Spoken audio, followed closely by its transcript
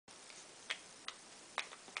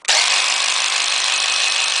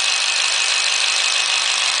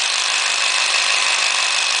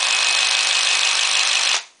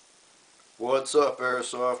What's up,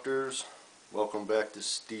 Airsofters? Welcome back to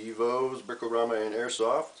Steve-O's Bricorama and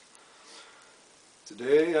Airsoft.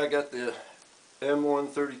 Today I got the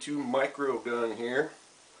M132 Microgun here,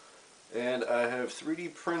 and I have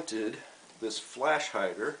 3D printed this flash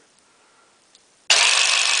hider.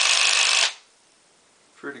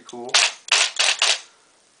 Pretty cool.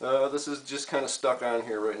 This is just kind of stuck on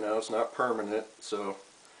here right now. It's not permanent, so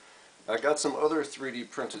I got some other 3D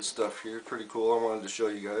printed stuff here. Pretty cool. I wanted to show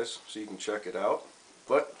you guys so you can check it out.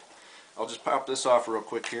 But I'll just pop this off real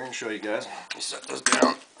quick here and show you guys. Let me set this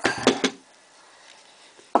down.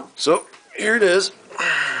 So here it is.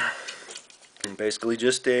 And basically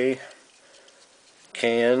just a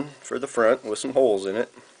can for the front with some holes in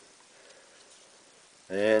it.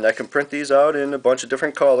 And I can print these out in a bunch of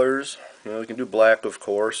different colors. You know, you can do black, of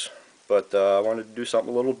course, but I wanted to do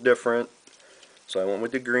something a little different. So I went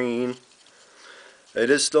with the green. It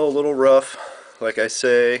is still a little rough, like I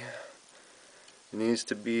say. It needs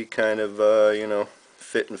to be kind of, you know,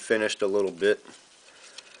 fit and finished a little bit.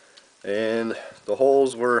 And the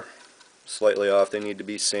holes were slightly off. They need to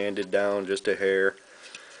be sanded down just a hair.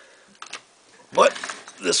 But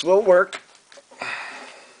this will work.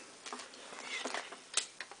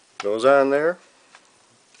 Goes on there.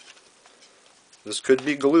 This could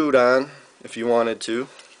be glued on if you wanted to.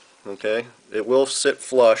 Okay, it will sit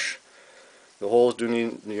flush. The holes do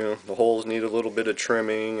need, you know, the holes need a little bit of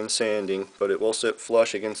trimming and sanding, but it will sit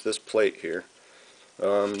flush against this plate here.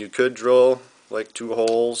 You could drill like 2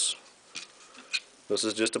 holes. This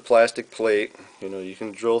is just a plastic plate. You know, you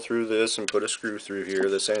can drill through this and put a screw through here.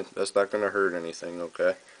 That's not going to hurt anything.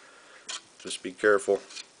 Okay, just be careful.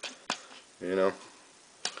 You know,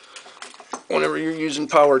 whenever you're using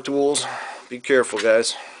power tools, be careful,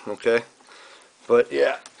 guys. Okay, but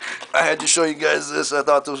yeah. I had to show you guys this. I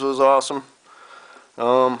thought this was awesome.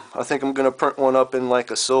 I think I'm going to print one up in like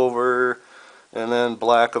a silver and then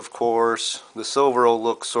black, of course. The silver will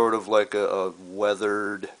look sort of like a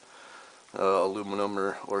weathered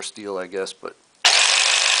aluminum or steel, I guess, but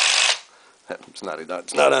it's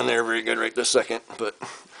not on there very good right this second. But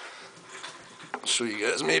I'll show you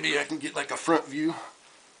guys. Maybe I can get like a front view.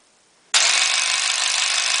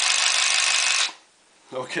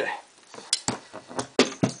 Okay.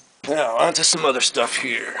 Now, on to some other stuff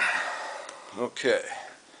here. Okay.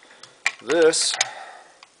 This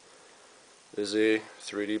is a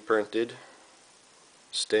 3D printed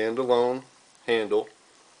standalone handle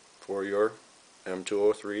for your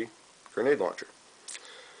M203 grenade launcher.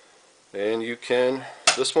 And you can,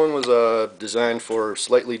 this one was designed for a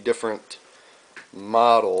slightly different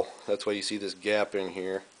model. That's why you see this gap in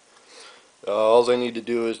here. All I need to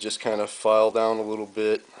do is just kind of file down a little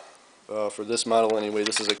bit. For this model anyway,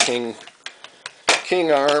 this is a King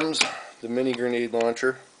Arms, the mini grenade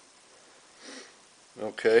launcher.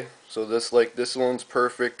 Okay, so this one's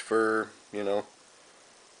perfect for, you know,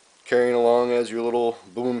 carrying along as your little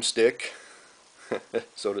boomstick,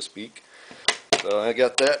 so to speak. So I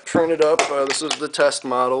got that printed up. This is the test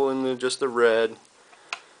model in just the red.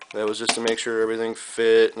 That was just to make sure everything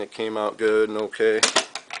fit and it came out good and okay.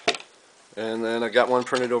 And then I got one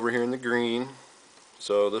printed over here in the green.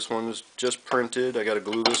 So this one is just printed. I got to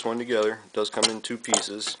glue this one together. It does come in 2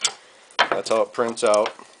 pieces. That's how it prints out,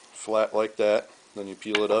 flat like that. Then you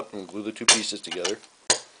peel it up and glue the 2 pieces together.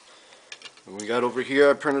 And we got over here,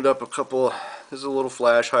 I printed up a couple. This is a little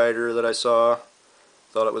flash hider that I saw.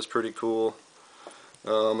 Thought it was pretty cool.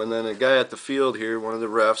 And then a guy at the field here, one of the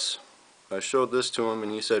refs, I showed this to him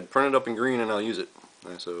and he said, print it up in green and I'll use it.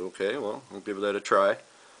 And I said, okay, well, I'll give that a try.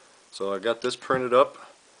 So I got this printed up.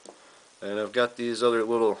 And I've got these other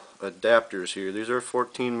little adapters here. These are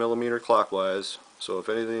 14mm clockwise. So if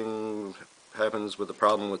anything happens with the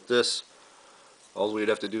problem with this, all we'd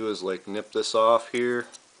have to do is like nip this off here.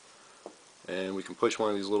 And we can push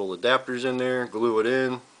one of these little adapters in there, glue it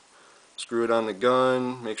in, screw it on the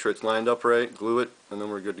gun, make sure it's lined up right, glue it, and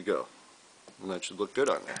then we're good to go. And that should look good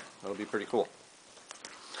on there. That'll be pretty cool.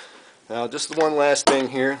 Now just the one last thing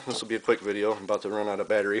here. This will be a quick video. I'm about to run out of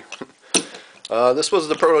battery. This was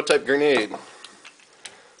the prototype grenade. And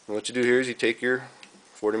what you do here is you take your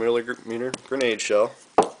 40mm grenade shell.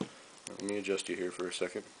 Let me adjust you here for a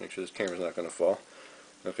second. Make sure this camera's not going to fall.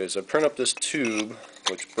 Okay, so I print up this tube,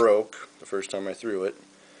 which broke the first time I threw it.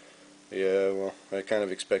 Yeah, well, I kind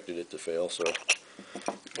of expected it to fail, so.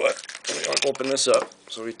 But let me open this up.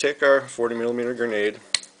 So we take our 40mm grenade,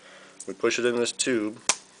 we push it in this tube,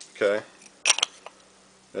 okay,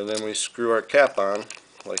 and then we screw our cap on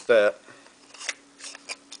like that.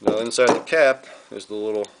 Now inside the cap is the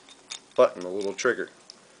little button, the little trigger.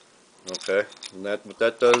 Okay, and what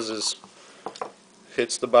that does is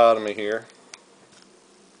hits the bottom of here,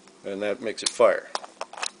 and that makes it fire.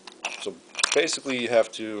 So basically you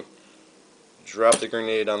have to drop the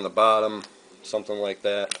grenade on the bottom, something like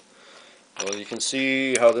that. Well, you can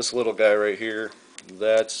see how this little guy right here,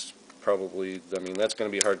 that's probably, I mean, that's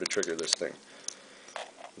going to be hard to trigger this thing.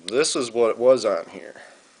 This is what it was on here,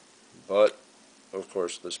 but of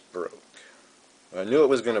course this broke. I knew it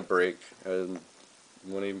was going to break, and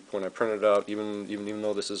when I printed it out, even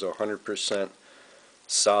though this is a 100%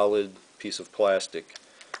 solid piece of plastic,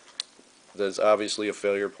 that's obviously a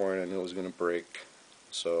failure point. I knew it was going to break.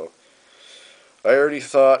 So I already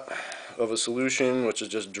thought of a solution, which is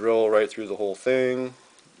just drill right through the whole thing.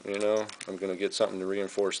 You know, I'm going to get something to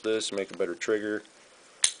reinforce this, make a better trigger,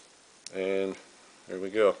 and there we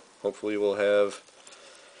go. Hopefully we'll have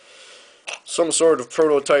some sort of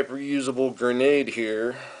prototype reusable grenade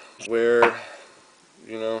here where,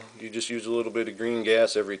 you know, you just use a little bit of green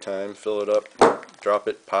gas every time, fill it up, drop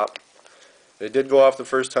it, pop. It did go off the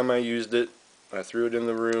first time I used it. I threw it in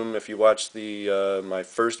the room. If you watched the my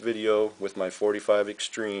first video with my 45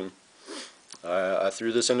 Extreme, I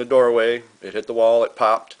threw this in the doorway. It hit the wall, it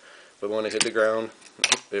popped, but when it hit the ground,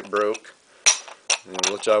 it broke,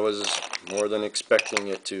 which I was more than expecting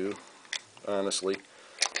it to, honestly.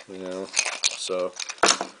 You know, so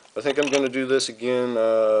I think I'm going to do this again.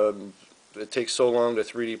 It takes so long to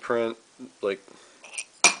 3D print, like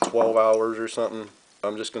 12 hours or something.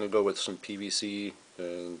 I'm just going to go with some PVC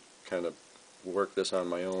and kind of work this on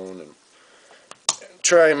my own and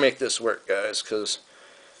try and make this work, guys, because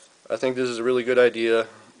I think this is a really good idea.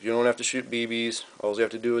 You don't have to shoot BBs. All you have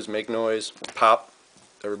to do is make noise, pop,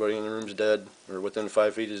 everybody in the room's dead, or within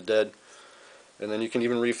 5 feet is dead. And then you can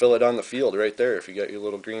even refill it on the field right there. If you got your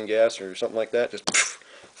little green gas or something like that, just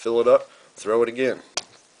fill it up, throw it again.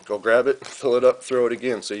 Go grab it, fill it up, throw it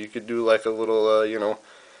again. So you could do like a little, you know,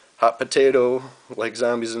 hot potato, like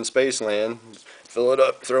Zombies in Spaceland. Fill it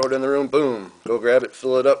up, throw it in the room, boom. Go grab it,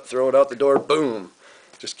 fill it up, throw it out the door, boom.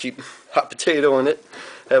 Just keep hot potato in it.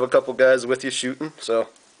 Have a couple guys with you shooting. So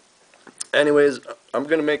anyways, I'm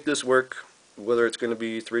going to make this work, whether it's going to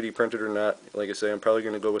be 3D printed or not. Like I say, I'm probably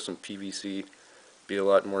going to go with some PVC. Be a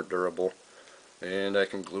lot more durable. And I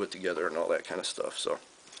can glue it together and all that kind of stuff. So,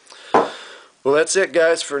 well, that's it,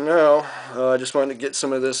 guys, for now. I just wanted to get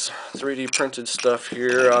some of this 3D printed stuff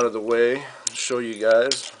here out of the way. Show you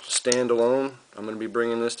guys. Standalone. I'm going to be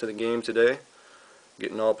bringing this to the game today.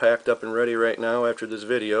 Getting all packed up and ready right now after this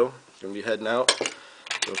video. Going to be heading out.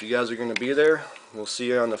 So if you guys are going to be there, we'll see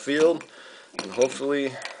you on the field. And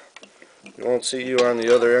hopefully we won't see you on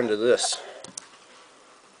the other end of this.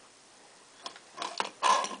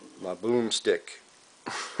 My boomstick.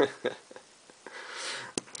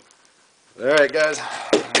 Alright, guys,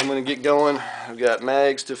 I'm going to get going. I've got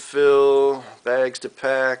mags to fill, bags to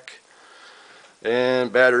pack,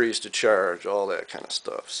 and batteries to charge, all that kind of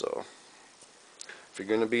stuff. So if you're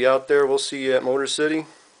going to be out there, we'll see you at Motor City.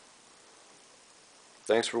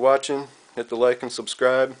 Thanks for watching. Hit the like and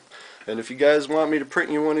subscribe. And if you guys want me to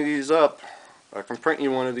print you one of these up, I can print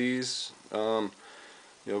you one of these.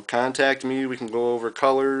 You know, contact me. We can go over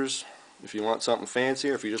colors. If you want something fancy,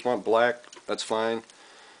 or if you just want black, that's fine.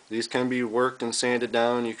 These can be worked and sanded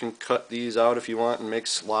down. You can cut these out if you want and make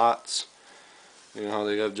slots. You know,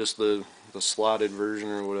 they have just the slotted version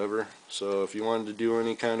or whatever. So if you wanted to do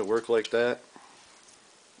any kind of work like that,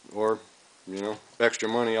 or, you know, extra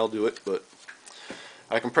money, I'll do it. But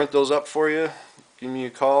I can print those up for you. Give me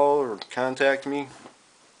a call or contact me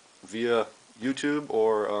via YouTube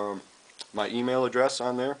or my email address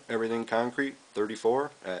on there,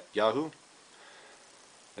 everythingconcrete34@yahoo.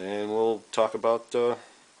 And we'll talk about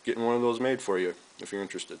getting one of those made for you if you're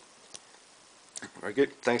interested. Alright,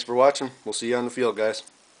 good. Thanks for watching. We'll see you on the field, guys.